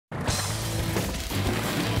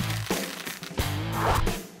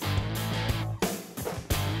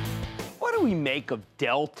do we make of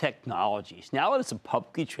Dell Technologies now that it's a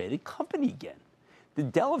publicly traded company again? The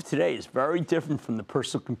Dell of today is very different from the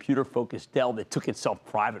personal computer-focused Dell that took itself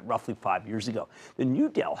private roughly 5 years ago. The new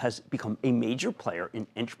Dell has become a major player in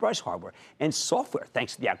enterprise hardware and software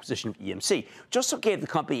thanks to the acquisition of EMC, which also gave the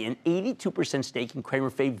company an 82% stake in Cramer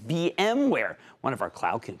VMware, one of our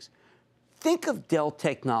cloud kings. Think of Dell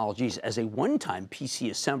Technologies as a one-time PC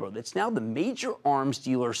assembler that's now the major arms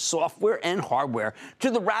dealer, software and hardware, to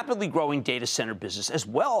the rapidly growing data center business, as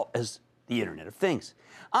well as the Internet of Things.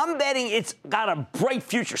 I'm betting it's got a bright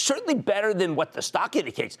future, certainly better than what the stock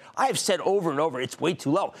indicates. I have said over and over it's way too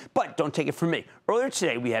low, but don't take it from me. Earlier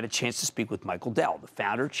today, we had a chance to speak with Michael Dell, the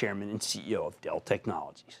founder, chairman, and CEO of Dell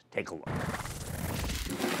Technologies. Take a look.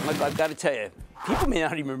 Michael, I've got to tell you, people may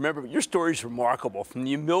not even remember, but your story is remarkable. From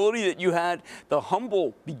the humility that you had, the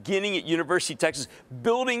humble beginning at University of Texas,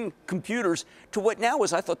 building computers, to what now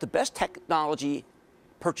is, I thought, the best technology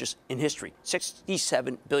purchase in history.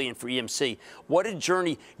 $67 billion for EMC. What a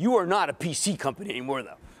journey. You are not a PC company anymore,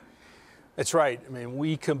 though. That's right. I mean,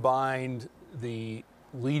 we combined the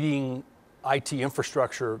leading IT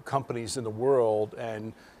infrastructure companies in the world,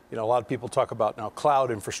 and a lot of people talk about now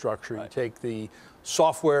cloud infrastructure. Right. You take the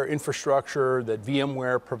software infrastructure that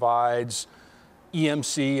VMware provides,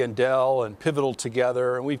 EMC and Dell and Pivotal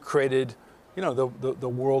together, and we've created, the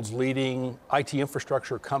world's leading IT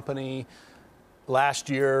infrastructure company. Last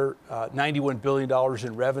year, $91 billion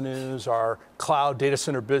in revenues. Our cloud data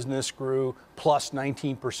center business grew plus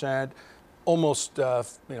 19%, almost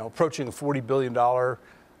approaching a $40 billion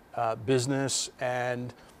business.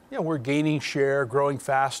 And we're gaining share, growing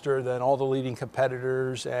faster than all the leading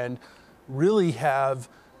competitors, and really have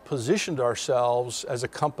positioned ourselves as a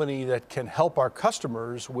company that can help our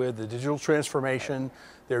customers with the digital transformation,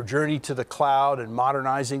 their journey to the cloud and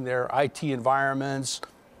modernizing their IT environments,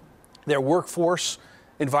 their workforce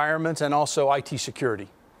environments, and also IT security.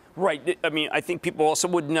 Right. I mean, I think people also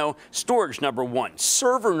would know storage number one,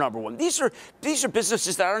 server number one. These are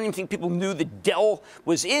businesses that I don't even think people knew that Dell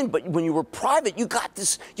was in. But when you were private, you got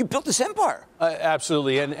this. You built this empire.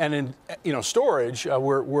 Absolutely. And in storage,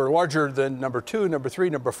 we're larger than number two, number three,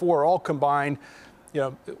 number four, all combined.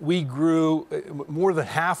 We grew more than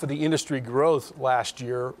half of the industry growth last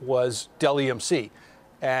year was Dell EMC,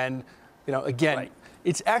 and again. Right.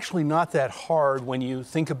 It's actually not that hard when you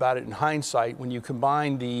think about it in hindsight, when you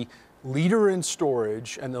combine the leader in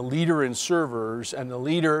storage and the leader in servers and the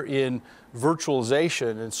leader in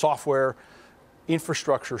virtualization and software,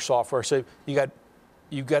 infrastructure software. So you got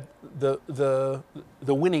the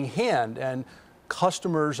winning hand, and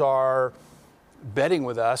customers are betting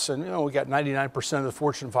with us. And we got 99% of the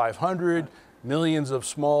Fortune 500, millions of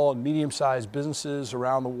small and medium-sized businesses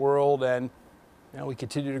around the world, and we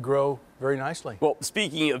continue to grow very nicely. Well,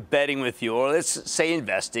 speaking of betting with you, or let's say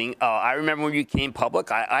investing, I remember when you came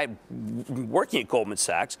public, I working at Goldman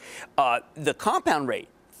Sachs, the compound rate,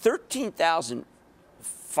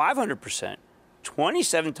 13,500%,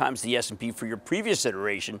 27 times the S&P for your previous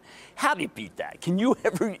iteration. How do you beat that? Can you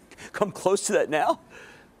ever come close to that now?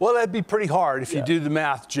 Well, that'd be pretty hard if you do the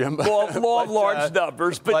math, Jim. Law of large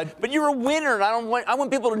numbers, but you're a winner, and I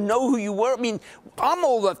want people to know who you were. I mean, I'm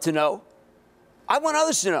old enough to know. I want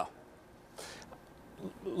others to know.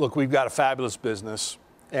 Look, we've got a fabulous business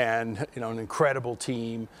and an incredible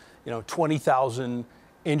team. 20,000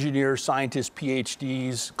 engineers, scientists,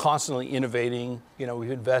 PhDs, constantly innovating.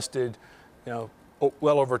 We've invested,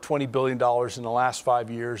 well over $20 billion in the last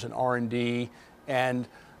 5 years in R&D, and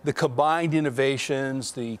the combined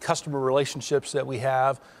innovations, the customer relationships that we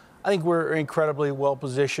have, I think we're incredibly well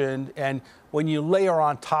positioned. And when you layer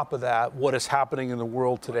on top of that what is happening in the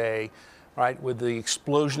world today, right, with the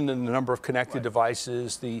explosion in the number of connected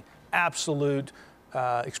devices, the absolute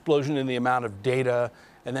explosion in the amount of data,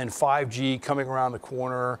 and then 5G coming around the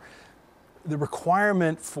corner, the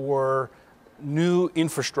requirement for new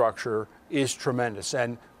infrastructure is tremendous.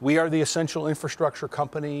 And we are the essential infrastructure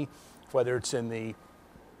company, whether it's in the,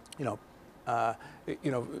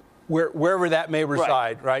 wherever that may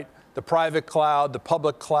reside, right? The private cloud, the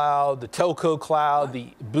public cloud, the telco cloud,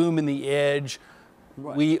 the boom in the edge.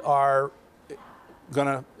 Right. We are going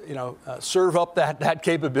to serve up that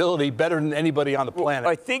capability better than anybody on the planet.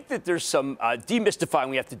 Well, I think that there's some demystifying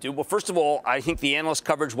we have to do. Well, first of all, I think the analyst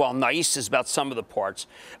coverage, while nice, is about some of the parts.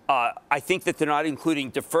 I think that they're not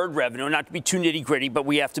including deferred revenue, not to be too nitty gritty, but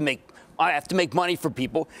I have to make money for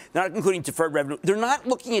people. They're not including deferred revenue. They're not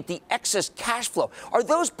looking at the excess cash flow. Are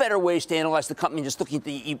those better ways to analyze the company than just looking at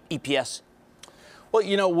the EPS?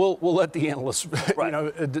 Well, we'll let the analysts,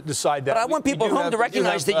 decide that. But I want people at home to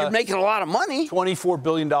recognize that you're making a lot of money. $24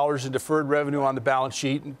 billion in deferred revenue on the balance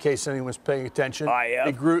sheet, in case anyone's paying attention.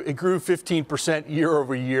 It grew 15% year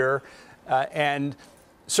over year, and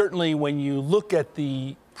certainly when you look at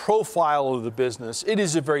the profile of the business, it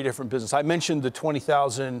is a very different business. I mentioned the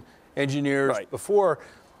 20,000 engineers before.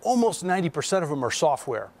 Almost 90% of them are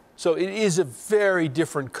software. So it is a very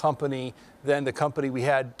different company than the company we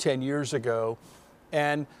had 10 years ago.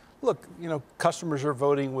 And look, customers are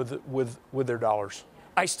voting with their dollars.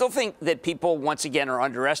 I still think that people, once again, are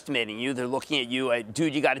underestimating you. They're looking at you,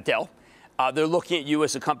 dude, you got a Dell. They're looking at you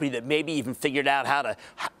as a company that maybe even figured out how to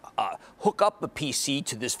hook up a PC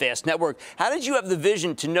to this vast network. How did you have the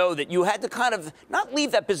vision to know that you had to kind of not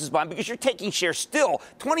leave that business behind, because you're taking share still,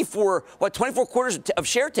 24 quarters of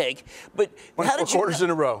share take, but 24 quarters in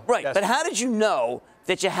a row. Right, yes. But how did you know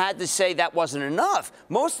that you had to say that wasn't enough?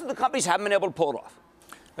 Most of the companies haven't been able to pull it off.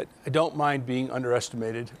 I don't mind being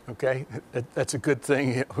underestimated, okay? That's a good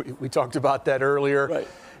thing. We talked about that earlier.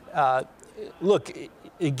 Right. Look,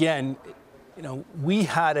 again, we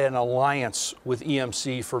had an alliance with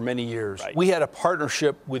EMC for many years. Right. We had a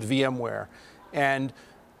partnership with VMware, and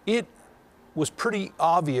it was pretty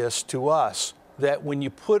obvious to us that when you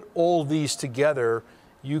put all these together,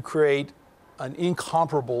 you create an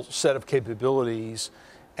incomparable set of capabilities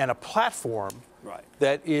and a platform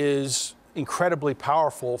that is incredibly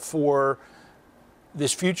powerful for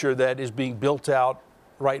this future that is being built out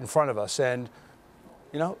right in front of us. And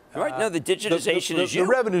right now, the digitization is the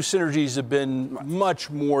revenue synergies have been much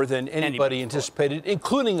more than anybody anticipated,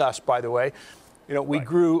 including us, by the way. We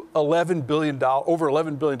grew over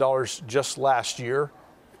 $11 billion just last year,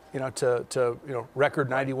 to record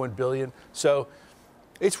 $91 billion. So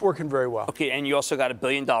it's working very well. Okay, and you also got $1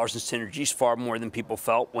 billion in synergies, far more than people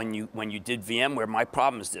felt when you did VMware. My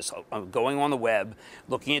problem is this: I'm going on the web,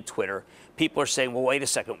 looking at Twitter. People are saying, "Well, wait a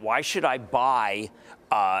second. Why should I buy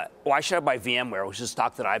VMware, which is a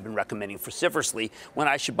stock that I've been recommending vociferously, when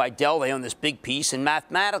I should buy Dell? They own this big piece, and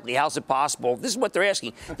mathematically, how's it possible?" This is what they're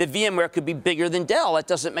asking: that VMware could be bigger than Dell. That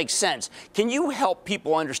doesn't make sense. Can you help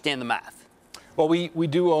people understand the math? Well, we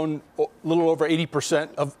do own a little over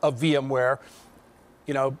 80% of VMware.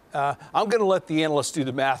 I'm going to let the analysts do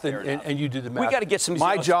the math and you do the math. We got to get some.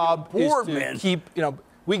 My job is to keep.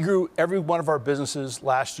 We grew every one of our businesses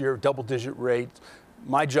last year, double-digit rate.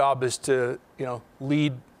 My job is to,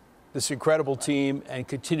 lead this incredible team and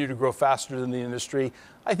continue to grow faster than the industry.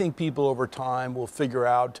 I think people over time will figure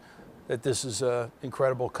out that this is an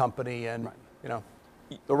incredible company, and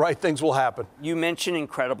the right things will happen. You mentioned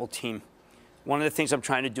incredible team. One of the things I'm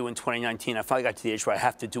trying to do in 2019, I finally got to the age where I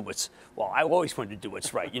have to do I always wanted to do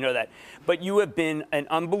what's right, you know that. But you have been an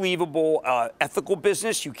unbelievable ethical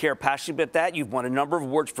business. You care passionately about that. You've won a number of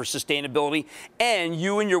awards for sustainability. And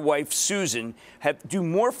you and your wife, Susan, do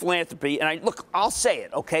more philanthropy. And I'll say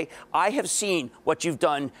it, okay? I have seen what you've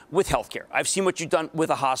done with healthcare. I've seen what you've done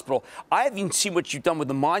with a hospital. I have even seen what you've done with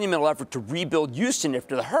the monumental effort to rebuild Houston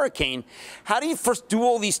after the hurricane. How do you first do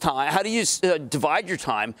all these time? How do you divide your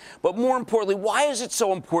time? But more importantly, why is it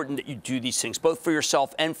so important that you do these things, both for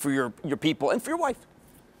yourself and for your people and for your wife?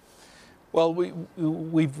 Well,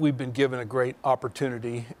 we've been given a great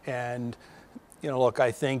opportunity, and look,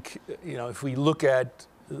 I think if we look at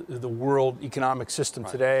the world economic system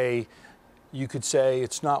today, you could say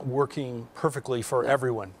it's not working perfectly for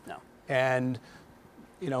everyone. No. And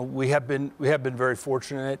we have been very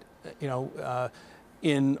fortunate.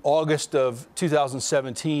 In August of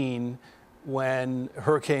 2017, when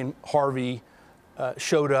Hurricane Harvey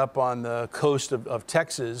showed up on the coast of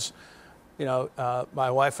Texas, my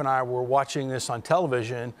wife and I were watching this on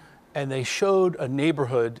television, and they showed a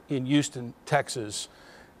neighborhood in Houston, Texas,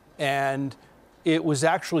 and it was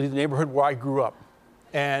actually the neighborhood where I grew up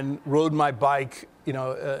and rode my bike,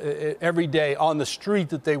 every day on the street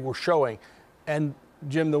that they were showing. And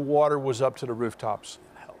Jim, the water was up to the rooftops.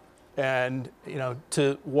 And,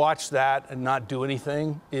 to watch that and not do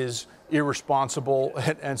anything is irresponsible.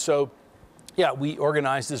 And so, we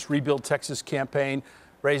organized this Rebuild Texas campaign,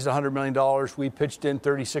 raised $100 million. We pitched in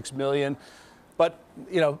 $36 million. But,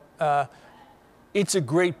 it's a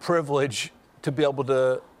great privilege to be able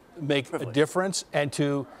to make a difference and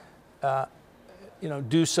to,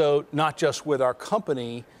 do so not just with our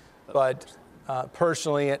company, but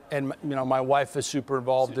personally. And, my wife is super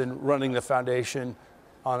involved in running the foundation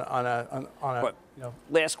on a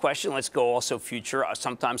Last question. Let's go also future.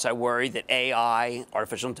 Sometimes I worry that AI,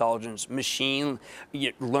 artificial intelligence, machine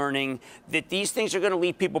learning, that these things are going to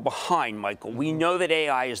leave people behind, Michael. We know that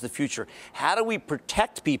AI is the future. How do we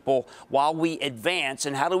protect people while we advance,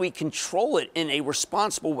 and how do we control it in a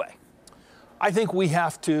responsible way? I think we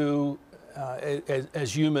have to,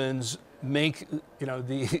 as humans, make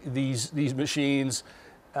these machines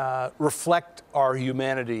reflect our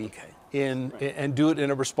humanity and do it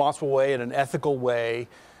in a responsible way, in an ethical way.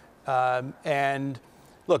 And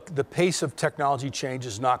look, the pace of technology change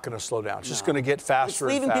is not going to slow down. It's just going to get faster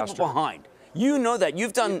and faster. It's leaving people behind. You know that.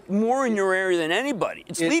 You've done more in your area than anybody.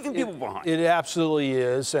 It's leaving people behind. It absolutely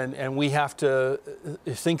is, and we have to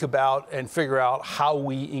think about and figure out how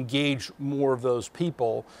we engage more of those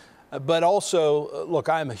people. But also, look,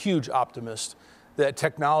 I'm a huge optimist that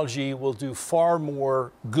technology will do far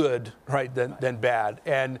more good, right, than bad.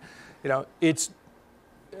 And, it's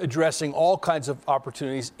addressing all kinds of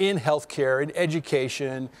opportunities in healthcare, in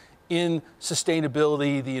education, in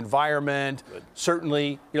sustainability, the environment. Good.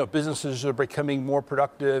 Certainly, businesses are becoming more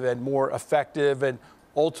productive and more effective, and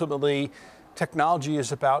ultimately, technology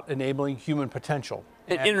is about enabling human potential.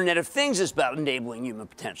 And Internet of Things is about enabling human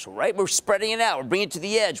potential, right? We're spreading it out. We're bringing it to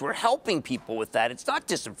the edge. We're helping people with that. It's not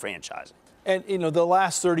disenfranchising. And, the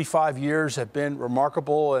last 35 years have been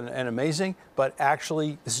remarkable and amazing, but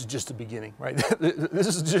actually, this is just the beginning, right? This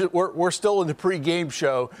is just, we're still in the pre-game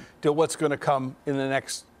show to what's going to come in the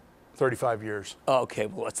next 35 years. Okay,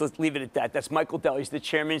 well, let's leave it at that. That's Michael Dell. He's the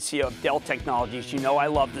chairman and CEO of Dell Technologies. You know I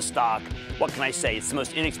love the stock. What can I say? It's the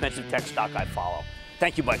most inexpensive tech stock I follow.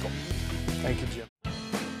 Thank you, Michael. Thank you, Jim.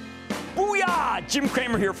 Booyah! Jim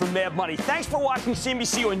Cramer here from Mad Money. Thanks for watching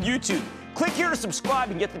CNBC on YouTube. Click here to subscribe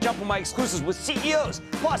and get the jump on my exclusives with CEOs,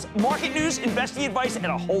 plus market news, investing advice, and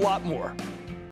a whole lot more.